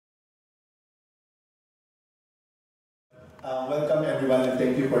Welcome everyone, and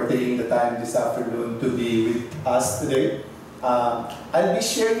thank you for taking the time this afternoon to be with us today. I'll be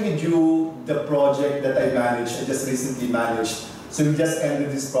sharing with you the project that I just recently managed. So we just ended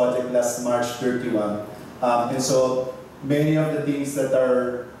this project last March 31. And so many of the things that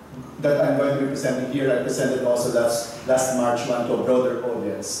I'm going to be presenting here, I presented also last March 1 to a broader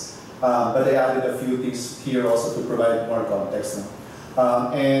audience. But I added a few things here also to provide more context.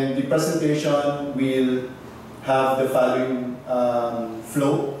 And the presentation will have the following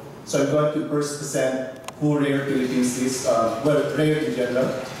flow. So I'm going to first present who Rare Philippines is, well, Rare in general.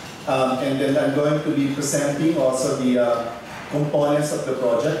 And then I'm going to be presenting also the components of the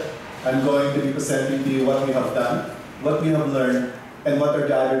project. I'm going to be presenting to you what we have done, what we have learned, and what are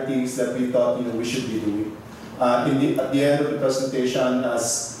the other things that we thought we should be doing. At the end of the presentation,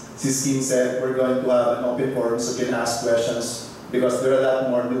 as Cris said, we're going to have an open forum so you can ask questions because there are a lot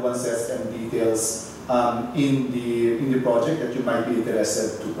more nuances and details in the project that you might be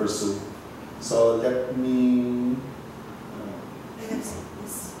interested to pursue. So let me.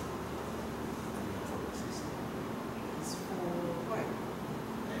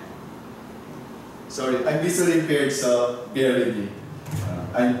 Sorry, I'm visually impaired, so bear with me.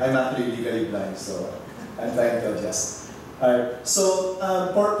 I'm actually legally blind, so I'm trying to adjust. Alright, so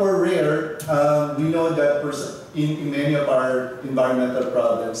for Rare, we know that in many of our environmental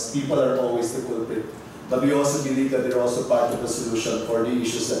problems, people are always the culprit. But we also believe that they're also part of the solution for the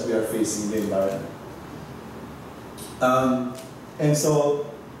issues that we are facing in the environment. And so,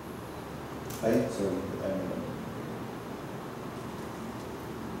 and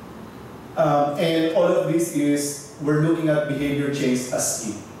all of this is, we're looking at behavior change as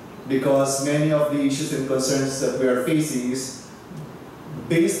key. Because many of the issues and concerns that we are facing is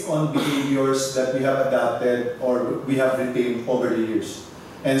based on behaviors that we have adapted or we have retained over the years.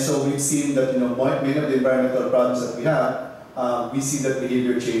 And so we've seen that many of the environmental problems that we have, we see that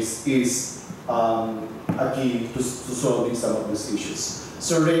behavior change is a key to solving some of these issues.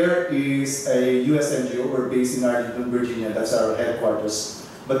 So Rare is a US NGO. We're based in Arlington, Virginia. That's our headquarters.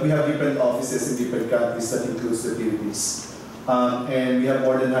 But we have different offices in different countries that includes the Philippines. And we have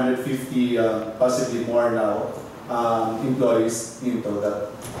more than 150, possibly more now, employees in total.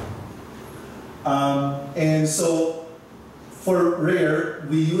 And so for Rare,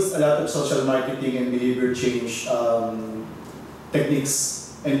 we use a lot of social marketing and behavior change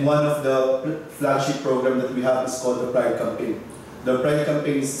techniques. And one of the flagship programs that we have is called the Pride Campaign. The Pride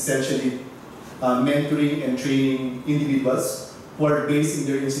Campaign is essentially mentoring and training individuals who are based in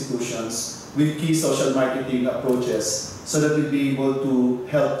their institutions with key social marketing approaches so that we'll be able to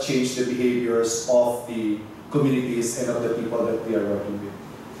help change the behaviors of the communities and of the people that we are working with.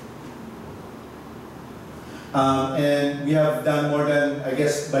 And we have done more than, I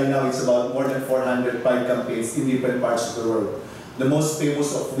guess by now it's about more than 400 Pride campaigns in different parts of the world. The most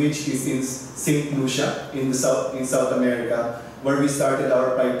famous of which is in St. Lucia in South America, where we started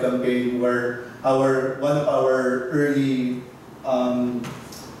our Pride campaign, where one of our early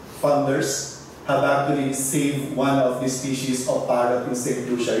founders have actually saved one of the species of parrot in St.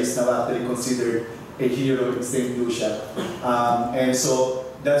 Lucia. He's now actually considered a hero in St. Lucia. And so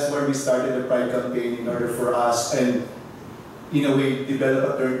that's where we started the Pride campaign in order for us, and in a way,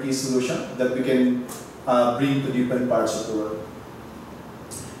 develop a turnkey solution that we can bring to different parts of the world.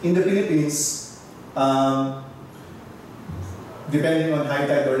 In the Philippines, depending on high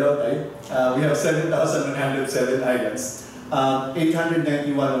tide or low tide, we have 7,107 islands,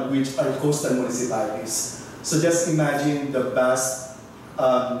 891 of which are coastal municipalities. So just imagine the vast,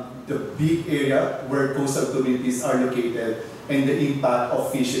 the big area where coastal communities are located and the impact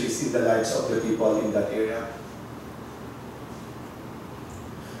of fisheries in the lives of the people in that area.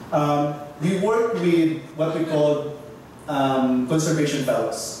 We work with what we call conservation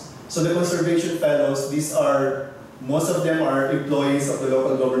fellows. So the conservation fellows, most of them are employees of the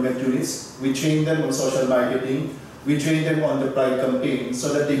local government units. We train them on social marketing. We train them on the Pride campaign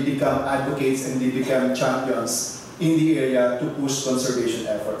so that they become advocates and they become champions in the area to push conservation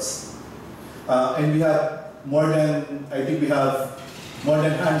efforts. And we have I think we have more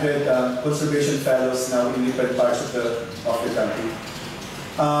than 100 conservation fellows now in different parts of the country.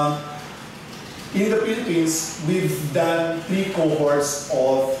 In the Philippines, we've done 3 cohorts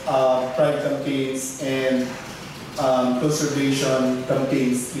of Pride campaigns and conservation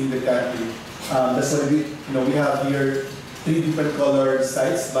campaigns in the country. That's why we have here 3 different colored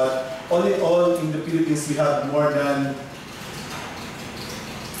sites, but all in all, in the Philippines, we have more than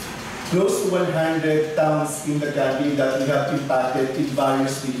close to 100 towns in the country that we have impacted in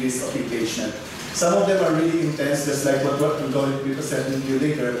various degrees of engagement. Some of them are really intense, just like what we're going to be presenting to you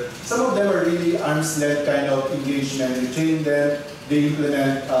later. Some of them are really arms-length kind of engagement. We train them, they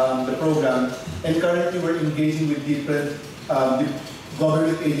implement the program, and currently we're engaging with different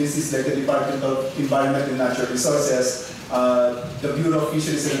government agencies like the Department of Environment and Natural Resources, the Bureau of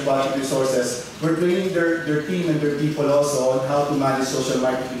Fisheries and Aquatic Resources. We're training their team and their people also on how to manage social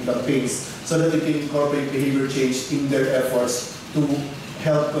marketing campaigns so that they can incorporate behavior change in their efforts to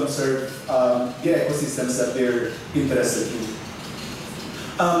help conserve the ecosystems that they're interested in.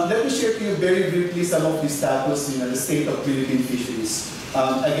 Let me share to you very briefly some of the status in the state of Philippine fisheries.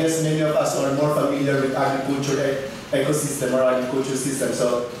 I guess many of us are more familiar with agriculture ecosystem or agriculture system.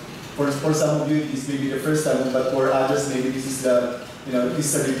 So for some of you, this may be the first time, but for others, maybe this is the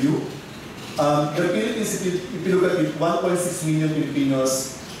this is a review. The Philippines, if you look at it, 1.6 million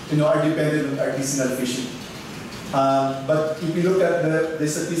Filipinos are dependent on artisanal fishing. But if you look at the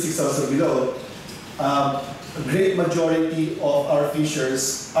statistics also below, a great majority of our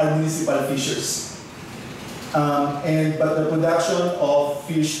fishers are municipal fishers. But the production of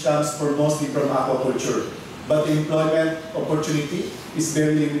fish comes mostly from aquaculture. But the employment opportunity is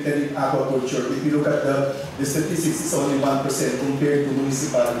very limited in aquaculture. If you look at the statistics, it's only 1% compared to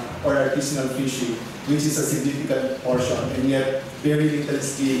municipal or artisanal fishing, which is a significant portion, and yet very little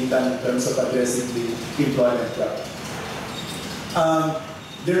is being done in terms of addressing the employment gap.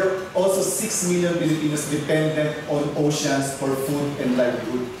 There are also 6 million Filipinos dependent on oceans for food and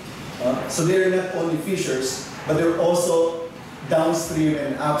livelihood. So they're not only fishers, but they're also downstream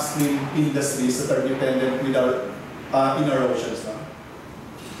and upstream industries that are dependent in our oceans.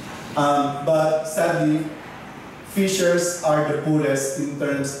 But sadly, fishers are the poorest in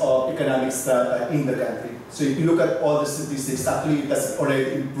terms of economic strata in the country. So if you look at all the statistics, actually it has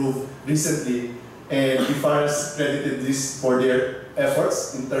already improved recently, and BIFAR has credited this for their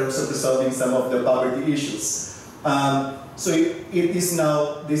efforts in terms of resolving some of the poverty issues. So it is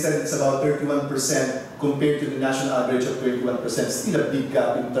now, they said it's about 31% compared to the national average of 21%, still a big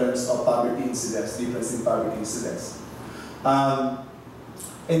gap in terms of poverty incidence, difference in poverty incidence.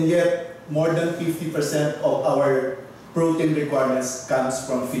 And yet, more than 50% of our protein requirements comes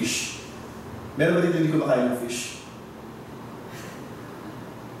from fish. Meron ba dito hindi kumakain ng fish?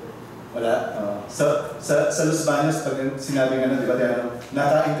 Wala? Sa Los Baños, pag sinabi nga di ba,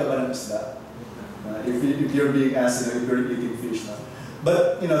 nakain ka ba ng isda? If you're being asked, if you're eating fish.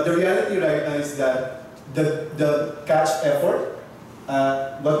 But the reality right now is that the catch effort,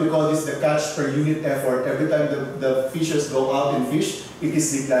 what we call this the catch per unit effort, every time the fishers go out and fish, it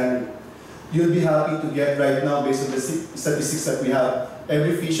is declining. You'll be happy to get right now, based on the statistics that we have,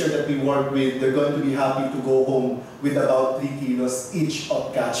 every fisher that we work with, they're going to be happy to go home with about 3 kilos each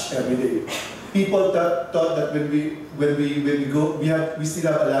of catch every day. People thought that when we go, we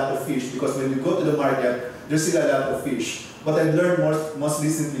still have a lot of fish, because when we go to the market, there's still a lot of fish. What I've learned most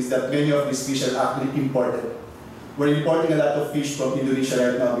recently is that many of these fish are actually imported. We're importing a lot of fish from Indonesia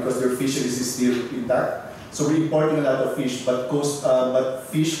right now because their fisheries is still intact. So we're importing a lot of fish, but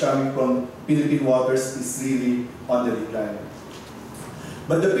fish coming from Philippine waters is really on the decline.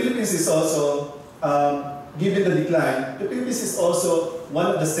 But the Philippines is also, given the decline, the Philippines is also one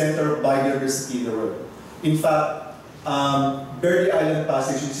of the center of biodiversity in the world. In fact, Verde Island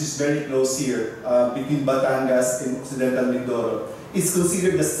Passage, which is very close here, between Batangas and Occidental Mindoro, is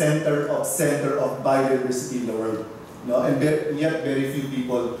considered the center of biodiversity in the world. And yet very few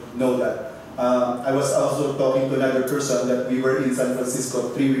people know that. I was also talking to another person that we were in San Francisco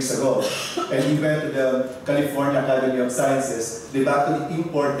 3 weeks ago, and we went to the California Academy of Sciences. They've actually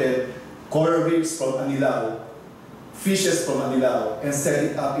imported coral reefs from Anilao, fishes from Anilao, and set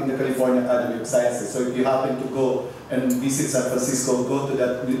it up in the California Academy of Sciences. So if you happen to go and visit San Francisco, go to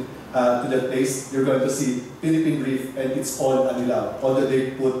that place, you're going to see Philippine reef, and it's all Anilao, although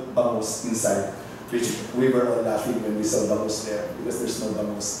they put Baños inside, which we were all laughing when we saw Baños there, because there's no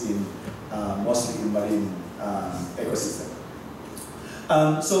Baños in mostly in marine ecosystem.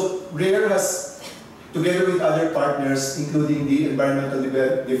 So RARE has, together with other partners, including the Environmental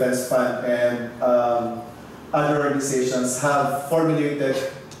Defense Fund and other organizations, have formulated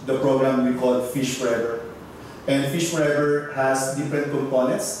the program we call Fish Forever. And Fish Forever has different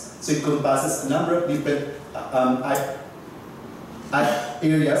components, so it encompasses a number of different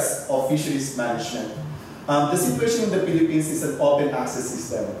areas of fisheries management. The situation in the Philippines is an open access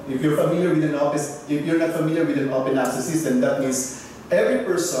system. If you're not familiar with an open access system, that means every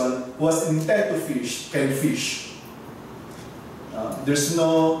person who has an intent to fish can fish. There's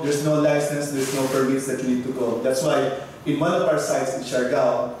no license, there's no permits that you need to go. That's why in one of our sites in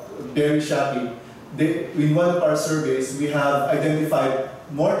Siargao, very shocking, in one of our surveys, we have identified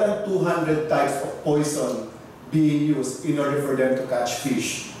more than 200 types of poison being used in order for them to catch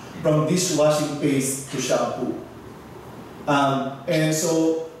fish, from dishwashing paste to shampoo. And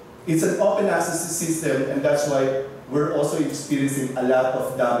so it's an open access system, and that's why we're also experiencing a lot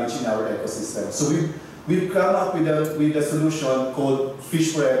of damage in our ecosystem. So we've come up with a solution called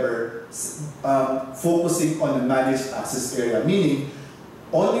Fish Forever, focusing on the managed access area, meaning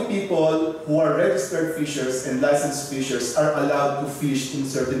only people who are registered fishers and licensed fishers are allowed to fish in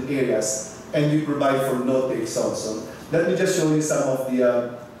certain areas, and we provide for no-takes also. Let me just show you some of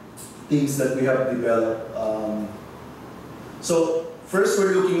the things that we have developed. So first,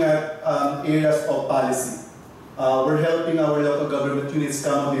 we're looking at areas of policy. We're helping our local government units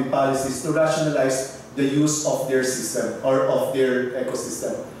come up with policies to rationalize the use of their system or of their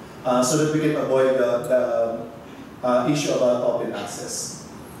ecosystem, so that we can avoid the issue about open access.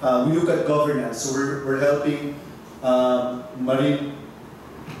 We look at governance, so we're helping marine,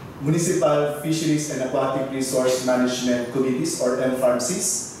 municipal fisheries and aquatic resource management committees, or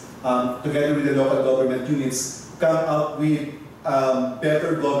MFARMCs, together with the local government units, come up with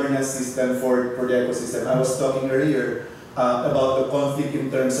better governance system for the ecosystem. I was talking earlier about the conflict in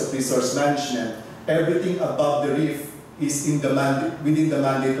terms of resource management. Everything above the reef is in the within the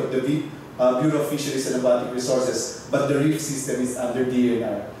mandate of the Bureau of Fisheries and Aquatic Resources, but the reef system is under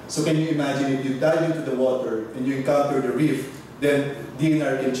DNR. So can you imagine if you dive into the water and you encounter the reef, then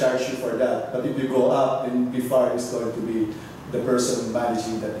DNR can charge you for that. But if you go up and be far, it's going to be the person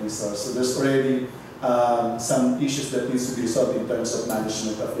managing that resource. So there's already some issues that needs to be resolved in terms of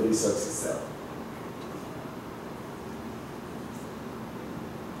management of the resource itself.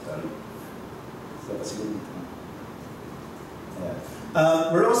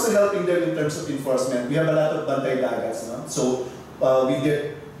 We're also helping them in terms of enforcement. We have a lot of bantay dagats, no? So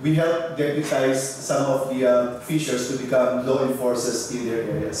we help deputize some of the fishers to become law enforcers in their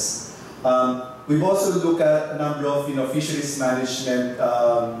areas. We've also looked at a number of fisheries management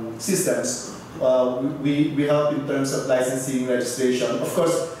systems. We help in terms of licensing, registration. Of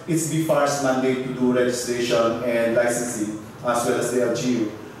course, it's BFAR's mandate to do registration and licensing, as well as the LGU.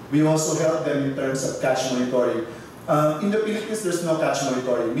 We also help them in terms of catch monitoring. In the Philippines, there's no catch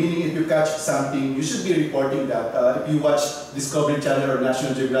monitoring, meaning if you catch something, you should be reporting that. If you watch Discovery Channel or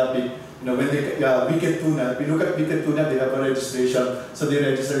National Geographic, when they wicked tuna, if you look at wicked tuna, they have a registration, so they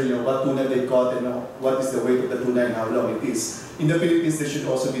register, what tuna they caught and what is the weight of the tuna and how long it is. In the Philippines, they should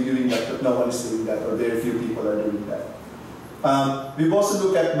also be doing that, but no one is doing that, or very few people are doing that. We've also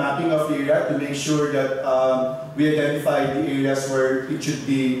looked at mapping of the area to make sure that we identify the areas where there should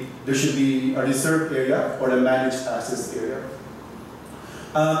be a reserved area or a managed access area.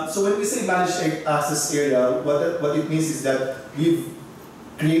 So when we say managed access area, what it means is that we've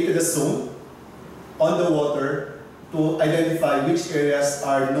created a zone on the water to identify which areas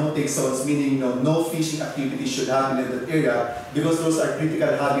are no-take zones, meaning no fishing activity should happen in that area, because those are critical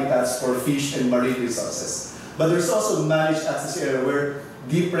habitats for fish and marine resources. But there's also managed access area where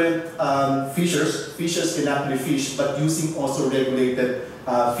different fishers can actually fish, but using also regulated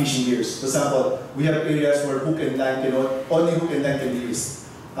fishing gears. For example, we have areas where hook and line only hook and line can be used.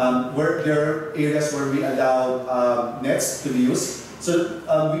 Where there are areas where we allow nets to be used, so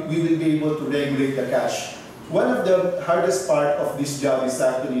we will be able to regulate the catch. One of the hardest part of this job is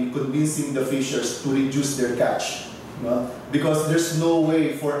actually convincing the fishers to reduce their catch. Because there's no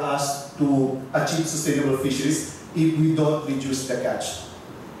way for us to achieve sustainable fisheries if we don't reduce the catch.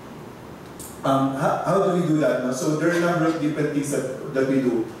 How do we do that? So there are a number of different things that we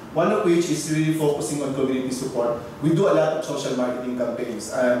do. One of which is really focusing on community support. We do a lot of social marketing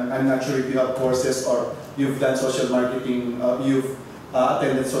campaigns. I'm not sure if you have courses or you've done social marketing, you've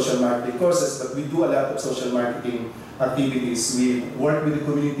attended social marketing courses, but we do a lot of social marketing activities. We work with the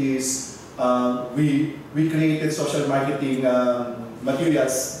communities. We created social marketing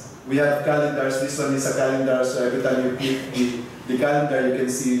materials. We have calendars. This one is a calendar, so every time you click the calendar, you can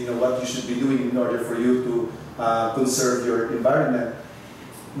see what you should be doing in order for you to conserve your environment.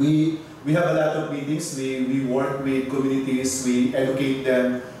 We have a lot of meetings. We work with communities. We educate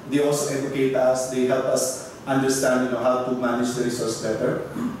them. They also educate us. They help us understand how to manage the resource better.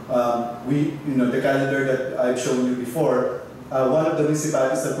 The calendar that I've shown you before. One of the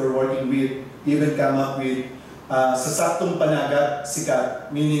municipalities that we're working with even come up with sa saktong panagat,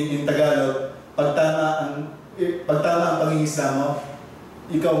 sikat, meaning in Tagalog, pag tama ang pangingisda mo,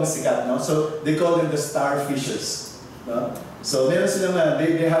 ikaw ang sikat, no? So they call them the star fishers. No? So meron silang,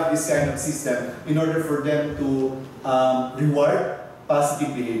 they have this kind of system in order for them to reward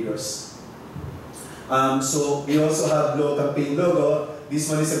positive behaviors. So we also have campaign logo. This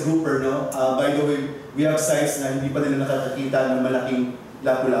one is a grouper, no? By the way, we have sites na hindi pa nila nakakakita ng malaking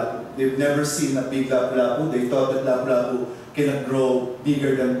lapu-lapu. They've never seen a big lapu-lapu. They thought that lapu-lapu cannot grow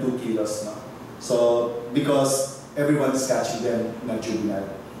bigger than 2 kilos. No? So, because everyone is catching them na juvenile.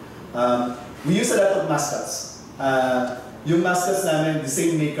 We use a lot of mascots. Yung mascots namin, the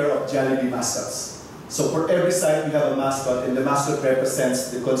same maker of Jollibee mascots. So for every site, we have a mascot, and the mascot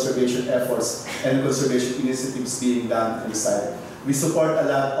represents the conservation efforts and conservation initiatives being done in the site. We support a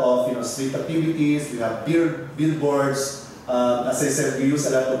lot of street activities. We have billboards. As I said, we use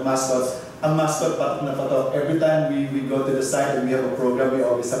a lot of mascots. Ang mascot, patok na patok. Every time we go to the site and we have a program, we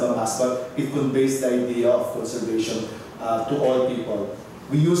always have a mascot. It conveys the idea of conservation to all people.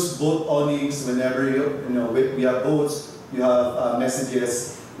 We use boat awnings whenever we have boats. We have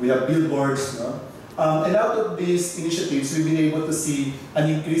messages. We have billboards. And out of these initiatives, we've been able to see an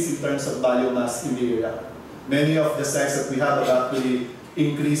increase in terms of biomass in the area. Many of the sites that we have actually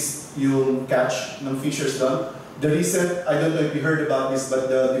increased yung catch ng fishers doon. The recent, I don't know if you heard about this, but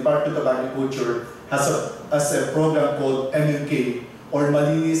the Department of Agriculture has a program called MMK, or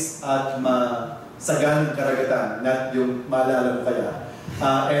Malinis at Masaganang Karagatan, not yung maalala mo kaya.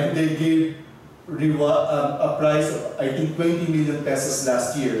 And they gave a prize of, I think, 20 million pesos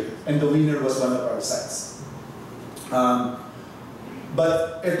last year, and the winner was one of our sites.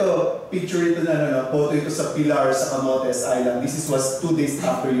 But ito, picture ito na photo ito sa Pilar sa Camotes Island. This was 2 days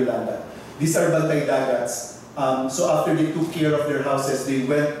after Yolanda. These are bantay dagats. So after they took care of their houses, they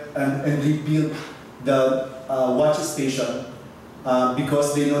went and rebuilt the watch station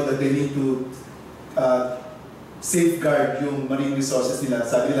because they know that they need to safeguard yung marine resources nila.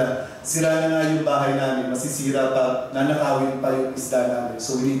 Sabi nila, sira na nga yung bahay namin, masisira pa, nanakawin pa yung isda namin.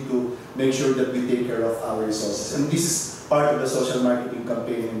 So we need to make sure that we take care of our resources. And this is part of the social marketing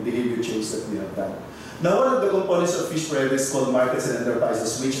campaign and behavior change that we have done. Now, one of the components of Fish Forever is called Markets and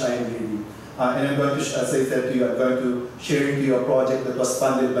Enterprises, which I am leading. And I'm going to, as I said to you, I'm going to share with you a project that was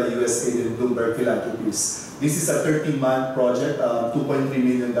funded by USAID and Bloomberg Philanthropies. This is a 13-month project, $2.3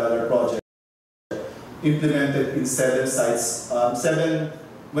 million project, implemented in 7 sites.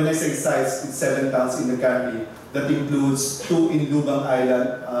 When I say sites, it's 7 towns in the country. That includes 2 in Lubang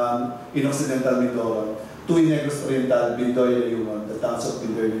Island, in Occidental Mindoro, 2 in Negros Oriental, Bindoy de Leon, the towns of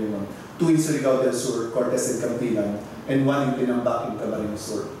Bindoy de Leon, 2 in Surigao del Sur, Cortes and Campinan, and 1 in Tinambak in Camarines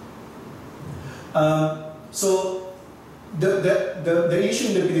Sur. So the issue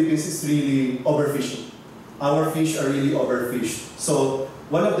in the Philippines is really overfishing. Our fish are really overfished. So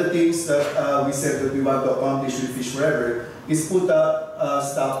one of the things that we said that we want to accomplish with Fish Forever is put up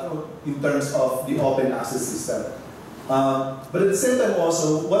stuff in terms of the open access system. But at the same time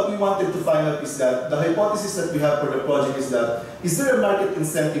also, what we wanted to find out is that the hypothesis that we have for the project is that, is there a market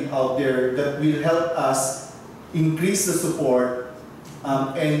incentive out there that will help us increase the support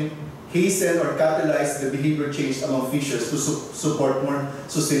and hasten or catalyze the behavior change among fishers to support more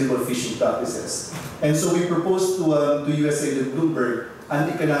sustainable fishing practices? And so we proposed to USAID and Bloomberg an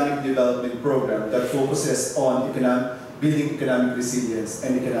economic development program that focuses on building economic resilience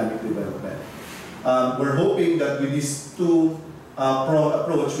and economic development. We're hoping that with this two-pronged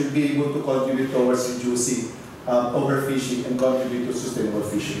approach, we'll be able to contribute towards reducing overfishing and contribute to sustainable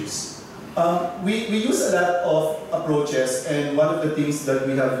fisheries. We use a lot of approaches, and one of the things that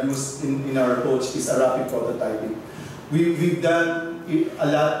we have used in our approach is a rapid prototyping. We've done a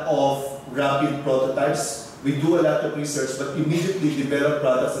lot of rapid prototypes. We do a lot of research, but immediately develop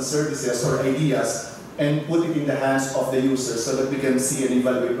products and services or ideas and put it in the hands of the users so that we can see and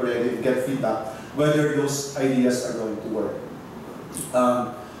evaluate already and get feedback whether those ideas are going to work.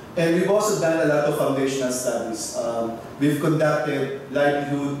 And we've also done a lot of foundational studies. We've conducted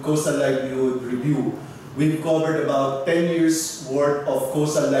coastal livelihood review. We've covered about 10 years worth of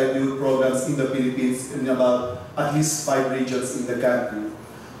coastal livelihood programs in the Philippines in about at least 5 regions in the country.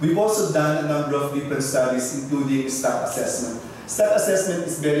 We've also done a number of different studies, including stock assessment. Stock assessment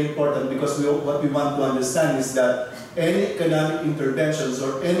is very important because what we want to understand is that any economic interventions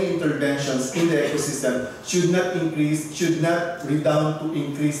or any interventions in the ecosystem should not redound to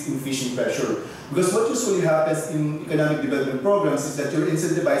increase in fishing pressure. Because what usually happens in economic development programs is that you're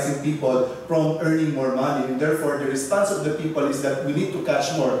incentivizing people from earning more money, and therefore the response of the people is that we need to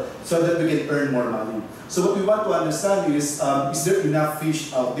catch more so that we can earn more money. So what we want to understand is there enough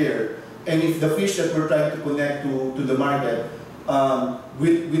fish out there? And if the fish that we're trying to connect to the market,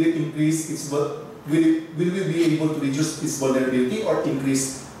 will it increase its will we be able to reduce its vulnerability or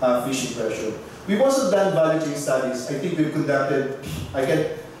increase fishing pressure? We've also done value chain studies. I think we've conducted, I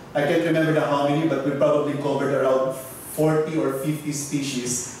can't remember how many, but we probably covered around 40 or 50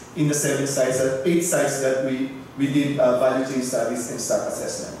 species in the 8 sites that we did value chain studies and stock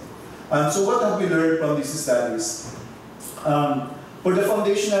assessment. So what have we learned from these studies? For the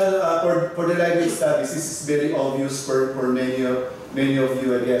foundational, for the library studies, this is very obvious for many of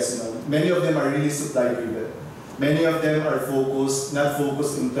you, I guess. Many of them are really supply driven. Many of them are not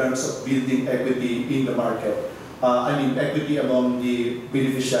focused in terms of building equity in the market. I mean, equity among the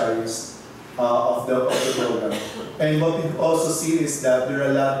beneficiaries of the program. And what we've also seen is that there are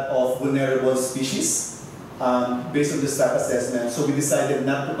a lot of vulnerable species based on the staff assessment. So we decided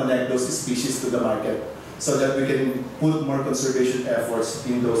not to connect those species to the market so that we can put more conservation efforts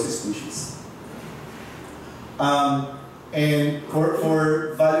in those species. And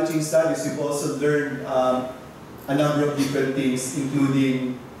for value chain studies, we've also learned a number of different things,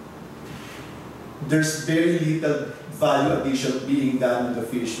 including there's very little value addition being done to the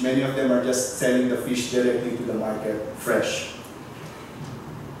fish. Many of them are just selling the fish directly to the market, fresh.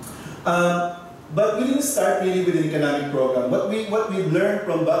 But we didn't start really with an economic program. What we learned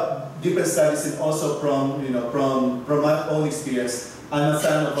from different studies and also from my own experience, I'm a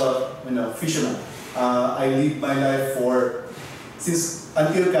son of a fisherman. I live my life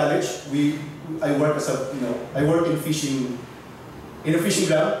until college. I work as I work in a fishing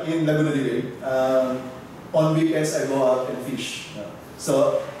ground in Laguna. On weekends, I go out and fish.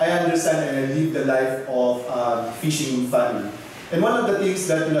 So I understand and I live the life of fishing family. And one of the things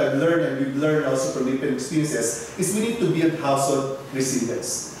that I've learned, and we've learned also from different experiences, is we need to build household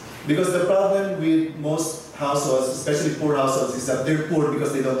resilience. Because the problem with most households, especially poor households, is that they're poor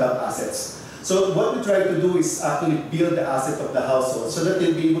because they don't have assets. So what we try to do is actually build the asset of the household so that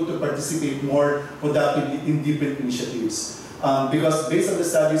they'll be able to participate more productively in different initiatives. Because based on the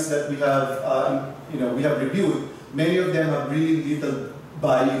studies that we have reviewed, many of them have really little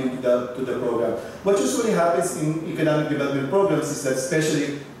buy-in into the program. What usually happens in economic development programs is that,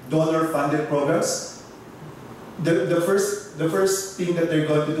 especially donor-funded programs, the first thing that they're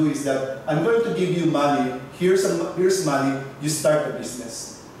going to do is that I'm going to give you money. Here's money. You start a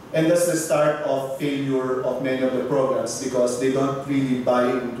business, and that's the start of failure of many of the programs because they don't really buy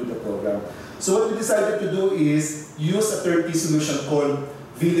into the program. So what we decided to do is use a third-party solution called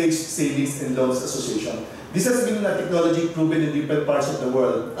Village Savings and Loans Association. This has been a technology proven in different parts of the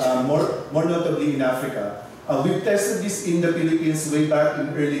world, more notably in Africa. We've tested this in the Philippines way back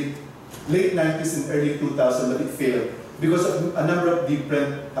in late 90s and early 2000s, but it failed because of a number of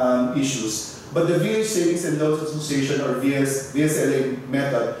different issues. But the Village Savings and Loans Association, or VSLA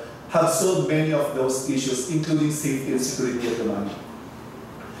method, have solved many of those issues, including safety and security of the money.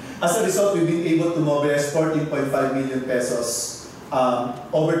 As a result, we've been able to mobilize 14.5 million pesos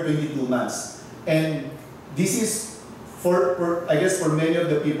over 22 months. And this is, I guess for many of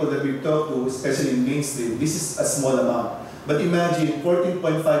the people that we've talked to, especially in mainstream, this is a small amount. But imagine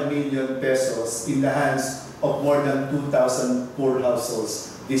 14.5 million pesos in the hands of more than 2,000 poor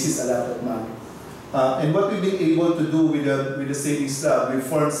households. This is a lot of money. And what we've been able to do with the savings lab, we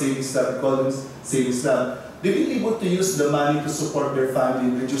formed savings lab, we call them savings lab, they've been able to use the money to support their family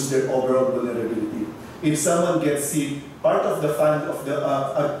and reduce their overall vulnerability. If someone gets sick, part of the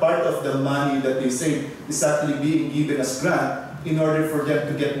money that they save is actually being given as grant in order for them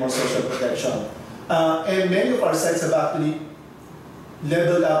to get more social protection. And many of our sites have actually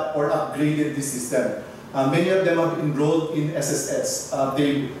leveled up or upgraded this system. Many of them have enrolled in SSS.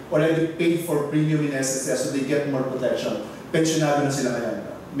 They already paid for premium in SSS, so they get more protection. Pensionado na sila ngayon.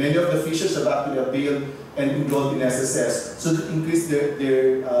 Many of the fishers have actually availed and enrolled in SSS, so to increase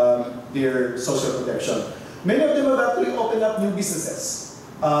their social protection. Many of them have actually opened up new businesses.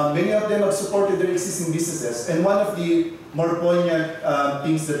 Many of them have supported their existing businesses. And one of the more poignant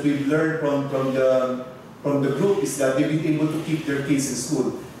things that we've learned from the group is that they've been able to keep their kids in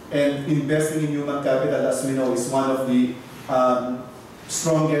school. And investing in human capital, as we know, is one of the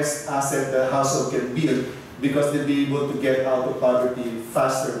strongest assets the household can build because they'll be able to get out of poverty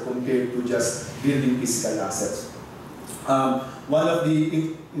faster compared to just building physical assets. One of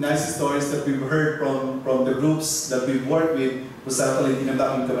the nice stories that we've heard from the groups that we've worked with was actually in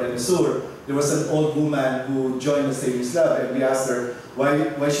Tinambak in Camarines Sur. There was an old woman who joined the savings lab, and we asked her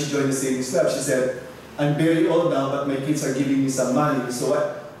why she joined the savings lab. She said, "I'm very old now, but my kids are giving me some money. So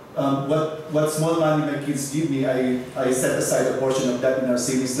what small money my kids give me, I set aside a portion of that in our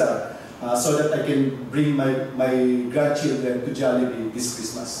savings lab so that I can bring my grandchildren to Jollibee this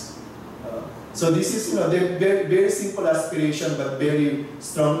Christmas." So this is, very, very simple aspiration, but very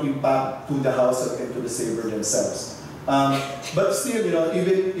strong impact to the household and to the saver themselves. But still,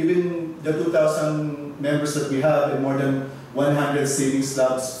 even the 2,000 members that we have and more than 100 savings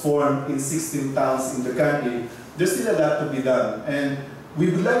labs formed in 16 towns in the country, there's still a lot to be done. And we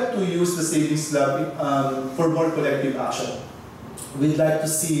would like to use the savings lab for more collective action. We'd like to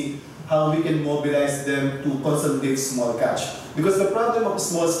see how we can mobilize them to consolidate small cash. Because the problem of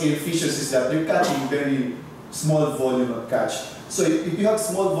small-scale fishers is that they're catching very small volume of catch. So if you have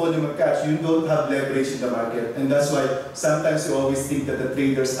small volume of catch, you don't have leverage in the market. And that's why sometimes you always think that the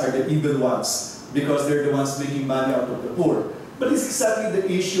traders are the evil ones because they're the ones making money out of the poor. But it's exactly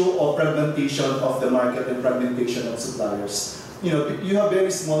the issue of fragmentation of the market and fragmentation of suppliers. You know, if you have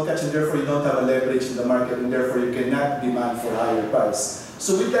very small catch and therefore you don't have a leverage in the market and therefore you cannot demand for higher price.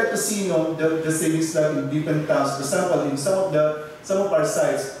 So we'd like to see, you know, the savings lab in different towns. For example, in some of our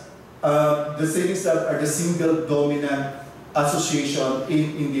sites, the savings lab are the single dominant association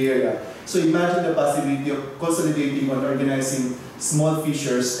in the area. So imagine the possibility of consolidating or organizing small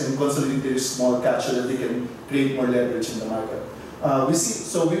fishers and consolidating their small catch so that they can create more leverage in the market.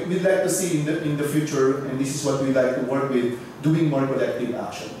 We'd like to see in the future, and this is what we'd like to work with, doing more collective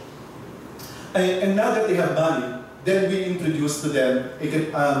action. And now that they have money, then we introduce to them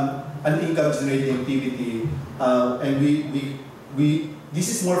an income-generating activity, and this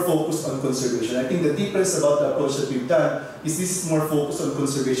is more focused on conservation. I think the difference about the approach that we've done is this is more focused on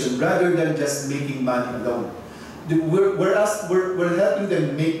conservation rather than just making money alone. We're helping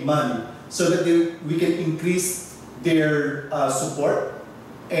them make money so that we can increase their support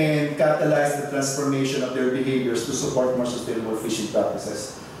and catalyze the transformation of their behaviors to support more sustainable fishing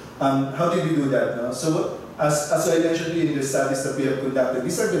practices. How did we do that? No? So as I mentioned in the studies that we have conducted,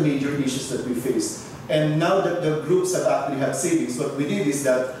 these are the major issues that we face. And now that the groups have actually had savings, what we did is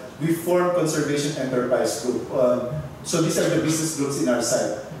that we formed Conservation Enterprise Group. So these are the business groups in our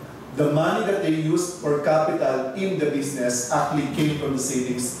site. The money that they used for capital in the business actually came from the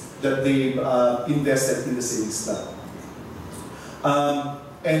savings that they invested in the savings plan.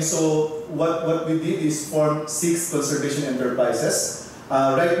 And so what we did is form 6 conservation enterprises.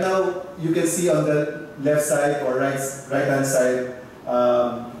 Right now, you can see on the left side or right-hand side,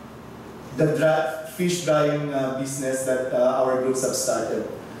 the fish drying business that our groups have started.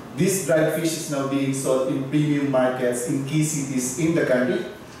 This dried fish is now being sold in premium markets in key cities in the country.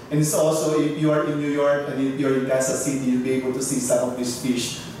 And it's also, if you are in New York and if you're in Kansas City, you'll be able to see some of this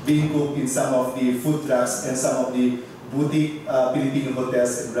fish being cooked in some of the food trucks and some of the boutique Filipino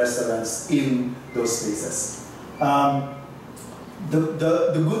hotels and restaurants in those places.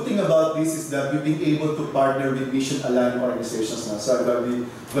 The good thing about this is that we've been able to partner with mission-aligned organizations now. So I'm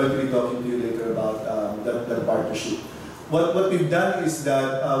going to be talking to you later about that partnership. What we've done is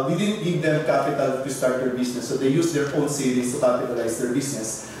that we didn't give them capital to start their business, so they use their own savings to capitalize their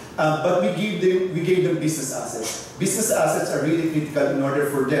business. But we gave them business assets. Business assets are really critical in order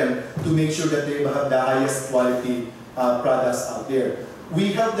for them to make sure that they have the highest quality products out there.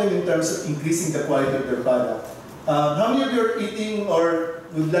 We help them in terms of increasing the quality of their product. How many of you are eating or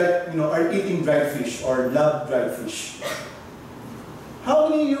would like, are eating dried fish or love dried fish? How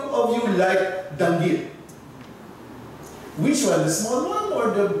many of you like danggit? Which one, the small one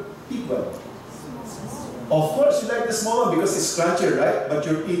or the big one? Of course, you like the small one because it's crunchier, right? But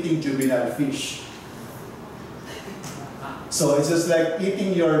you're eating juvenile fish. So it's just like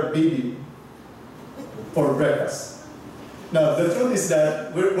eating your baby for breakfast. Now, the truth is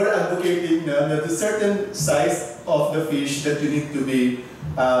that we're advocating that a certain size of the fish that you need to be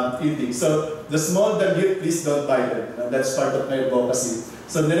eating. So the small danggit, please don't buy them. That's part of my advocacy.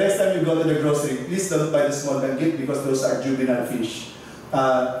 So the next time you go to the grocery, please don't buy the small danggit because those are juvenile fish.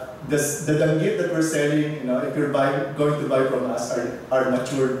 The danggit that we're selling, if you're going to buy from us, are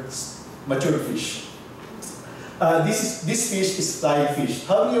mature fish. This fish is flying fish.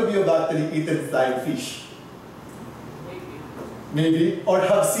 How many of you have actually eaten flying fish? Maybe, or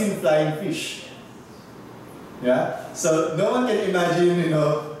have seen flying fish. Yeah? So no one can imagine,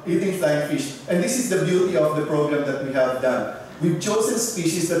 eating flying fish. And this is the beauty of the program that we have done. We've chosen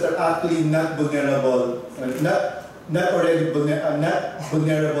species that are actually not vulnerable, not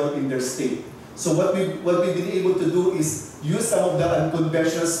vulnerable in their state. So what we've been able to do is use some of the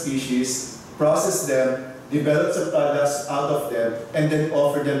unconventional species, process them, develop some products out of them, and then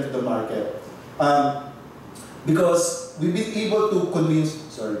offer them to the market. Because we've been able to convince,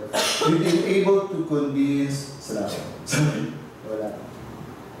 sorry, wala.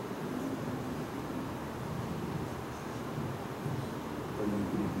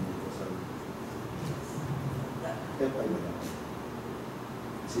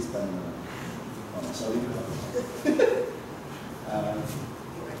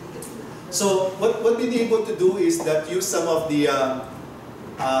 So what we've been able to do is that use some of the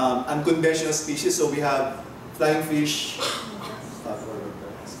unconventional species. So we have flying fish.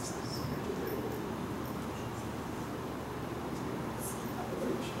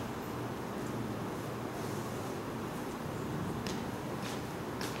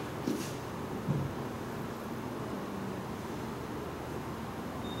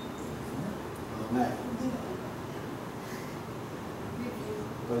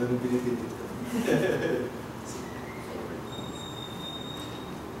 Walang binibinit ko.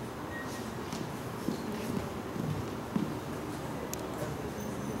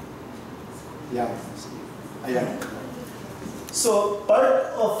 Yeah. Ayan. So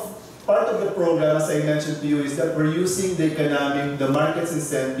part of the program, as I mentioned to you, is that we're using the market's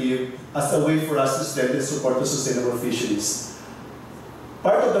incentive as a way for us to strengthen support to sustainable fisheries.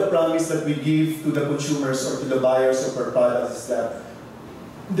 Part of the promise that we give to the consumers or to the buyers of our products is that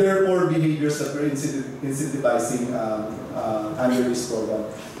there are more behaviors that we're incentivizing under this program.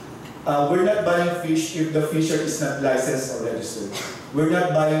 We're not buying fish if the fisher is not licensed or registered. We're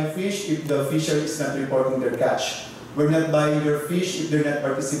not buying fish if the fisher is not reporting their catch. We're not buying their fish if they're not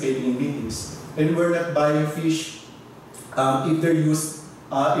participating in meetings. And we're not buying fish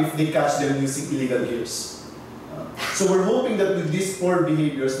if they catch them using illegal gears. So we're hoping that with these 4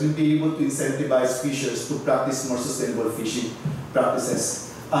 behaviors, we'll be able to incentivize fishers to practice more sustainable fishing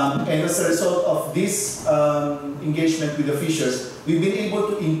practices. And as a result of this engagement with the fishers, we've been able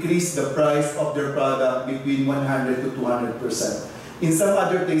to increase the price of their product between 100 to 200%. In some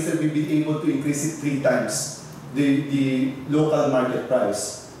other cases, we've been able to increase it 3 times the local market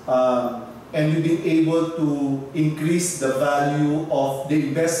price. And we've been able to increase the value of the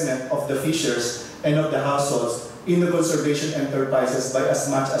investment of the fishers and of the households in the conservation enterprises by as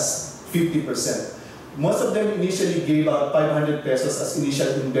much as 50%. Most of them initially gave out 500 pesos as initial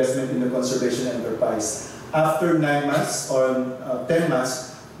investment in the conservation enterprise. After 9 months or 10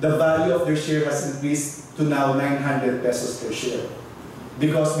 months, the value of their share has increased to now 900 pesos per share.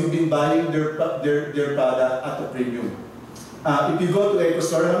 Because we've been buying their product at a premium. If you go to Eco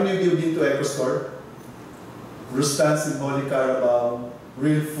Store, how many of you have been to Eco Store? Rustans in Holy Carabao,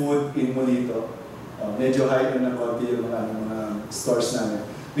 Real Food in Molito. Medyo high na konti yung mga stores namin.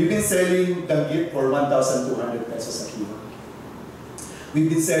 We've been selling danggit for 1,200 pesos a kilo. We've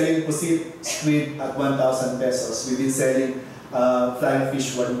been selling pusit squid at 1,000 pesos. We've been selling flying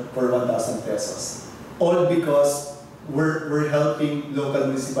fish for 1,000 pesos. All because we're helping local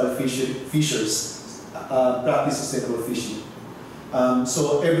municipal fishers practice sustainable fishing.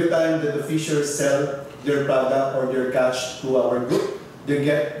 So every time that the fishers sell their product or their catch to our group,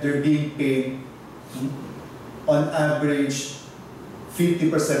 they're being paid on average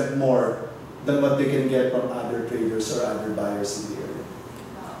 50% more than what they can get from other traders or other buyers in the area.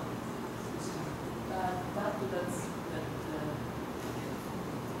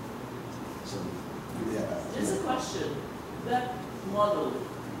 Just a question. That model,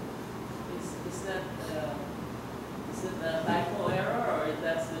 is that a typo error, or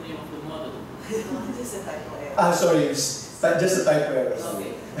that's the name of the model? Just a typo error. Sorry, it's just a typo error.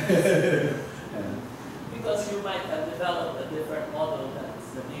 Okay. Yeah. Because you might have developed a different model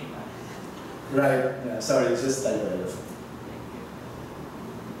that's the name. Right, yeah, sorry, it's just typo error. Thank you.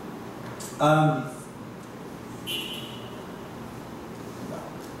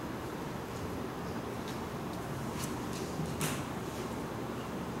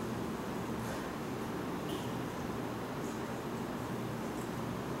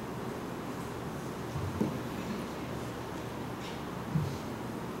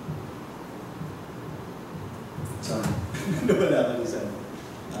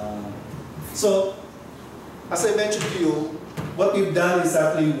 So, as I mentioned to you, what we've done is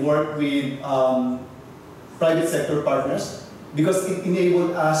actually work with private sector partners because it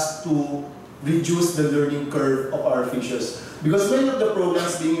enabled us to reduce the learning curve of our fishers. Because many of the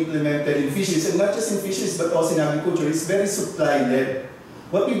programs being implemented in fisheries, and not just in fisheries but also in agriculture, is very supply-led.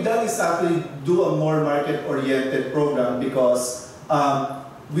 What we've done is actually do a more market-oriented program because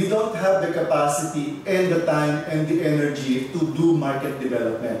we don't have the capacity and the time and the energy to do market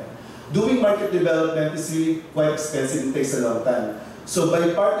development. Doing market development is really quite expensive and takes a long time. So by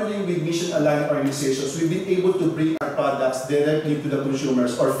partnering with mission-aligned organizations, we've been able to bring our products directly to the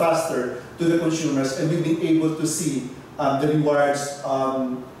consumers or faster to the consumers, and we've been able to see the rewards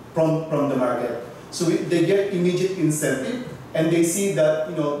from the market. So they get immediate incentive, and they see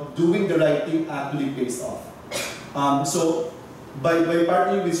that doing the right thing actually pays off. So by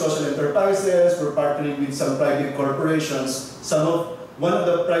partnering with social enterprises, we're partnering with some private corporations. One of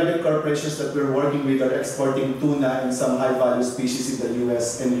the private corporations that we're working with are exporting tuna and some high-value species in the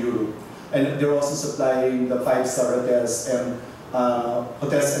US and Europe. And they're also supplying the 5-star hotels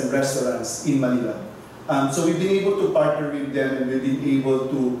and restaurants in Manila. So we've been able to partner with them, and we've been able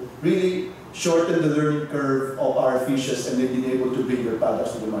to really shorten the learning curve of our fishers, and they've been able to bring their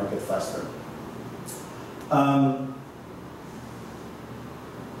products to the market faster.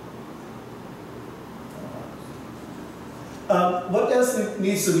 What else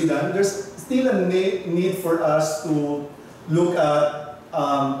needs to be done? There's still a need for us to look at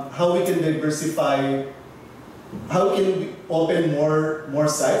how we can diversify, how can we open more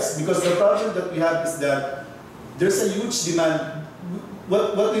sites, because the problem that we have is that there's a huge demand.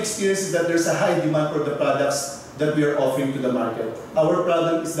 What we experience is that there's a high demand for the products that we are offering to the market. Our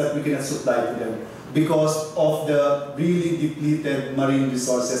problem is that we cannot supply to them because of the really depleted marine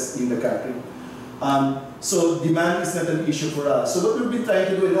resources in the country. So demand is not an issue for us. So what we've been trying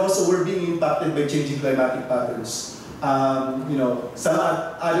to do, and also we're being impacted by changing climatic patterns. Some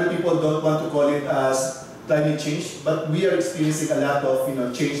other people don't want to call it as climate change, but we are experiencing a lot of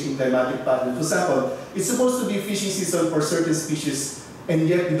change in climatic patterns. For example, it's supposed to be fishing season for certain species, and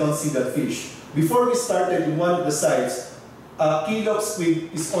yet we don't see that fish. Before we started in one of the sites, a kilo of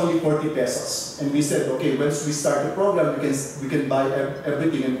squid is only 40 pesos. And we said, okay, once we start the program, we can buy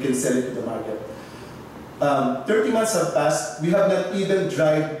everything and we can sell it to the market. 30 months have passed, we have not even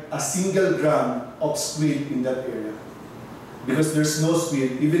dried a single gram of squid in that area. Because there's no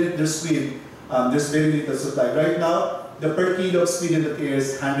squid. Even if there's squid, there's very little supply. Right now, the per kilo of squid in that area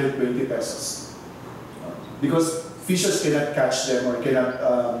is 120 pesos. Because fishers cannot catch them or cannot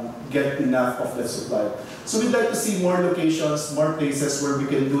get enough of that supply. So we'd like to see more locations, more places where we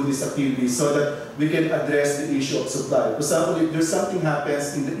can do this activity so that we can address the issue of supply. For example, if there's something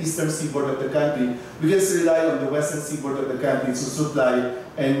happens in the eastern seaboard of the country, we can rely on the western seaboard of the country to supply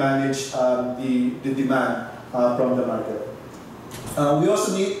and manage the demand from the market. We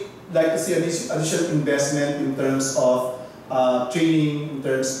also like to see additional investment in terms of training, in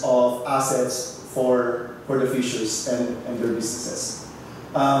terms of assets for the fishers and their businesses.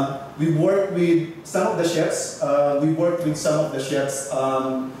 We work with some of the chefs.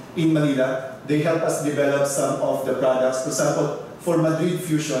 In Manila. They help us develop some of the products. For example, for Madrid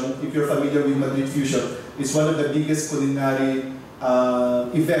Fusion, if you're familiar with Madrid Fusion, it's one of the biggest culinary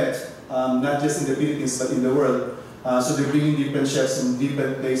event, not just in the Philippines but in the world. So they're bringing different chefs from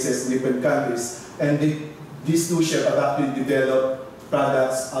different places, different countries, and these two chefs have actually developed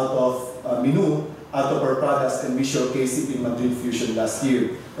products out of menu, out of our products, and we showcased it in Madrid Fusion last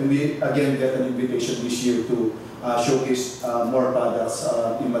year. And we again get an invitation this year to showcase more products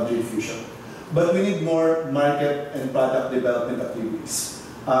in Madrid Fusion. But we need more market and product development activities.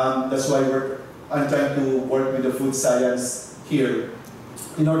 That's why I'm trying to work with the food science here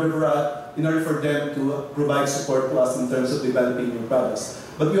in order for them to provide support to us in terms of developing new products.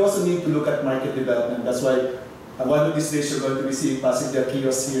 But we also need to look at market development. That's why one of these days you're going to be seeing passenger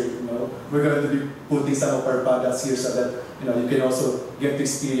kiosks here. We're going to be putting some of our products here so that you can also get to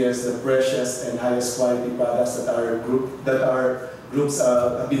experience the freshest and highest quality products that our groups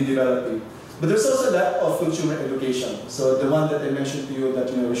have been developing. But there's also a lot of consumer education. So the one that I mentioned to you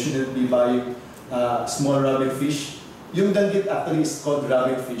that we shouldn't be buying small rabbit fish. Yung danggit actually is called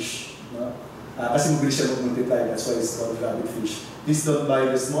rabbit fish. Kasi mabilis siya mag-multiply, that's why it's called rabbit fish. Please don't buy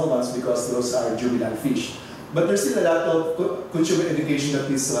the small ones because those are juvenile fish. But there's still a lot of consumer education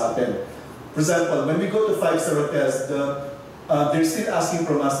that needs to happen. For example, when we go to 5-star hotels, they're still asking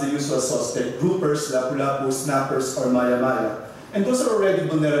from us the usual suspect, groupers, lapu-lapu, snappers, or maya-maya. And those are already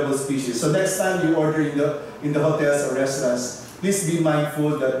vulnerable species. So next time you order in the hotels or restaurants, please be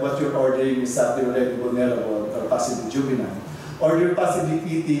mindful that what you're ordering is actually already vulnerable or possibly juvenile. Or you're possibly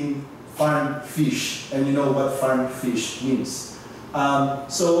eating farmed fish, and you know what farmed fish means.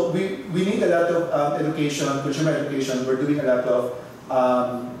 So we need a lot of education, consumer education. We're doing a lot of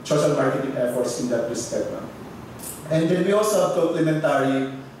social marketing efforts in that respect. And then we also have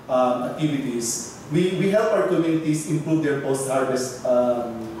complementary activities. We help our communities improve their post-harvest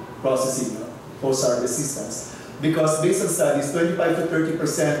processing, post-harvest systems. Because based on studies, 25 to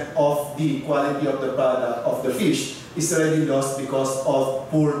 30% of the quality of the product, of the fish, is already lost because of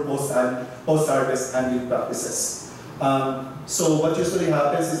poor post-harvest handling practices. So what usually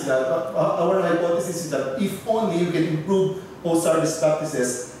happens is that our hypothesis is that if only we can improve post-harvest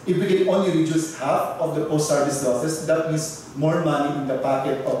practices, if we can only reduce half of the post-harvest losses, that means more money in the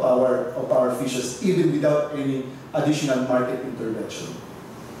pocket of our fishers, even without any additional market intervention.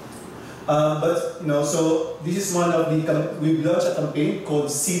 So this is one of the, we've launched a campaign called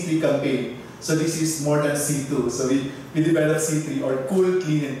C3 campaign. So this is more than C2. So we developed C3, or Cool,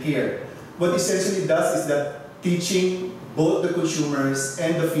 Clean, and Care. What essentially does is that teaching both the consumers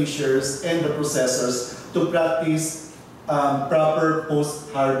and the fishers and the processors to practice proper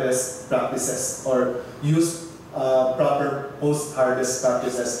post-harvest practices, or use proper post-harvest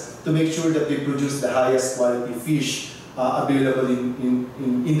practices to make sure that they produce the highest quality fish available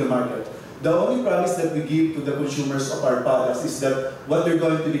in the market. The only promise that we give to the consumers of our products is that what they're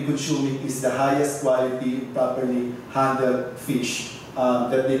going to be consuming is the highest quality, properly handled fish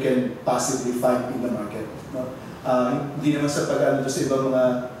that they can possibly find in the market. Hindi naman sa pag-ano sa ibang mga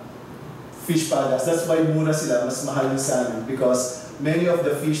fish products. That's why mura sila, mas mahal yung sa amin because many of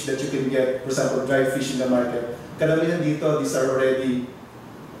the fish that you can get, for example, dried fish in the market, karamihan dito, these are already,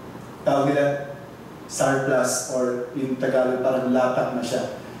 tawag nila, surplus or in Tagalog, parang latak na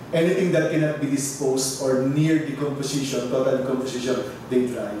siya. Anything that cannot be disposed or near decomposition, total decomposition, they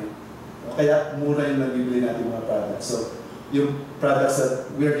dry it. Kaya mura yung nabibili natin mga products. So, yung products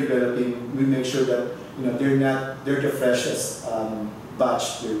that we're developing, we make sure that they're the freshest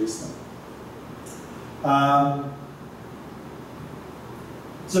batch there is.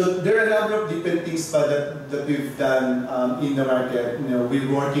 So there are a number of different things that we've done in the market. We're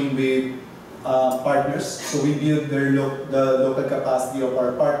working with partners, so we build the local capacity of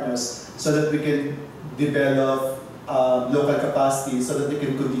our partners so that we can develop local capacity so that they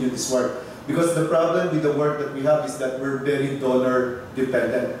can continue this work. Because the problem with the work that we have is that we're very donor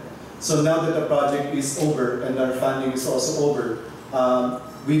dependent. So now that the project is over and our funding is also over,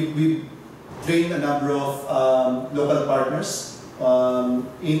 we trained a number of local partners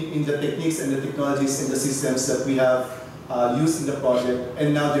in the techniques and the technologies and the systems that we have used in the project,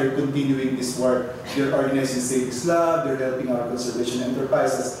 and now they're continuing this work. They're organizing Savings Lab, they're helping our conservation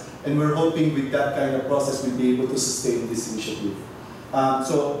enterprises, and we're hoping with that kind of process we'll be able to sustain this initiative.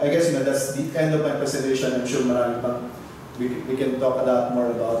 So I guess that's the end of my presentation. I'm sure marami pang we can talk a lot more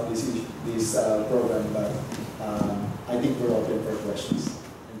about this program, but I think we're open for questions.